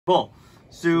Bowl.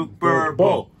 Super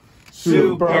Bowl.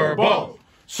 Super Bowl.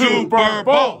 Super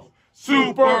Bowl.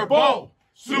 Super Bowl.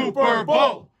 Super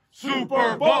Bowl.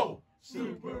 Super Bowl.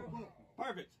 Super Bowl.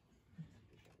 Perfect.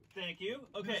 Thank you.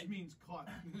 Okay. This means caught.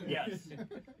 Yes.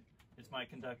 It's my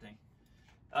conducting.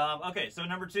 Okay, so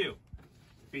number 2.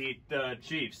 Beat the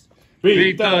Chiefs.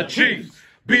 Beat the Chiefs.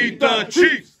 Beat the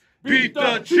Chiefs. Beat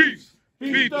the Chiefs.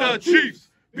 Beat the Chiefs.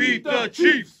 Beat the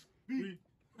Chiefs.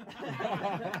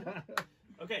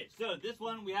 Okay, so this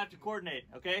one we have to coordinate,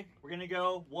 okay? We're going to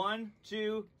go 1,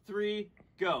 2, 3,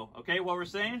 go. Okay, what we're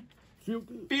saying?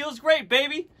 Feels great,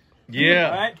 baby. Yeah.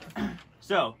 All right?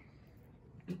 So,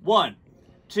 1,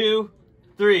 2,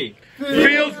 3.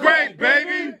 Feels great,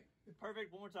 baby.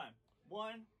 Perfect. One more time.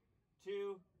 1,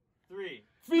 2, 3.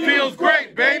 Feels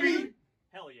great, baby.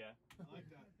 Hell yeah. I like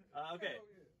that. Okay.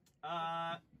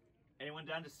 Anyone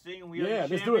down to sing? We are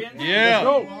the let's do it. champions? Yeah.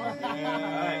 Let's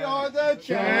We are the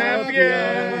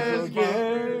Champions.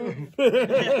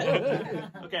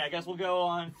 Okay, I guess we'll go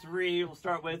on 3. We'll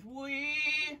start with we.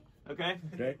 Okay?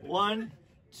 Okay. 1,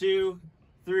 2,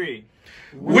 3.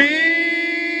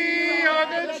 We are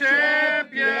the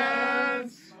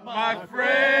champions, my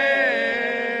friends.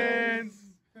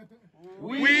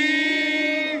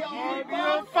 We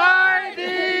will fight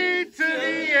it to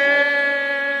the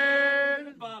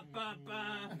end. Ba, ba, ba.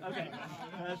 Okay,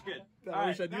 that's good. I All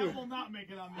wish I right. That knew. will not make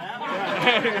it on That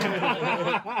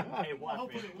the Hey, watch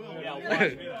Hopefully me. it will. Yeah,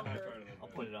 watch me. I'll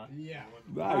put it on. Yeah.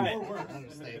 Nice. All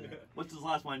right. What's this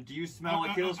last one? Do you smell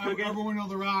what Kittle's cooking? Everyone know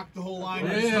The Rock, the whole line.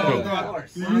 Yeah. So, Of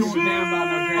course. You Don't give a damn about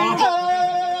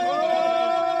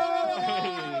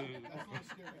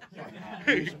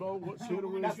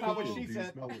no That's not what she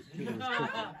said.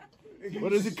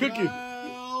 What is he cooking?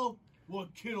 Smell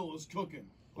what Kittle is cooking.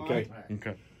 All Okay. right?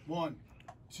 Okay. 1,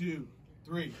 2,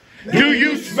 3. Do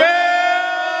you smell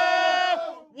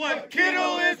what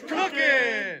Kittle is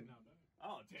cooking?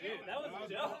 Oh, dude, that was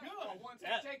dope.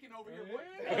 Taking over your way.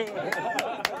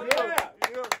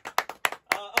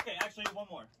 Okay, actually, one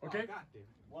more. Okay.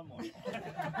 One more.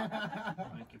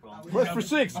 Quest for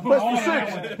 6. Quest for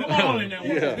 6. Come on in there.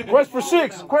 Yeah. Quest for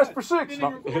 6. Quest for 6.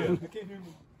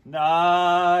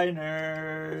 Niners.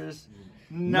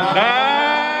 Niners.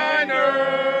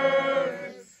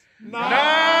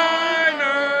 Niners.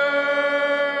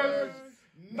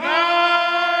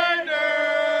 Niners.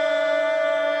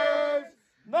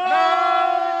 Niners.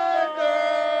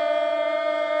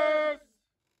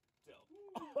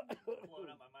 Blowing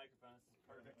up my microphone. This is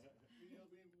perfect.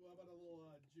 What about a little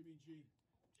Jimmy G?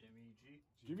 Jimmy G.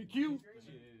 Jimmy Q.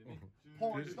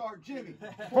 Porn star Jimmy.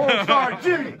 Porn star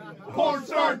Jimmy. Porn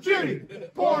star Jimmy.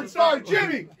 Porn star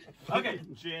Jimmy. Okay,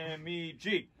 Jimmy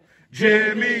G.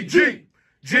 Jimmy G.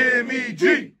 Jimmy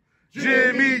G.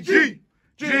 Jimmy G.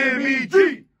 Jimmy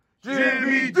G.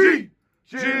 Jimmy G.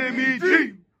 Jimmy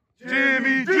G.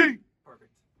 Jimmy G.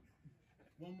 Perfect.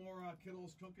 One more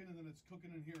Kittle's cooking, and then it's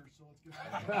cooking in here. So let's get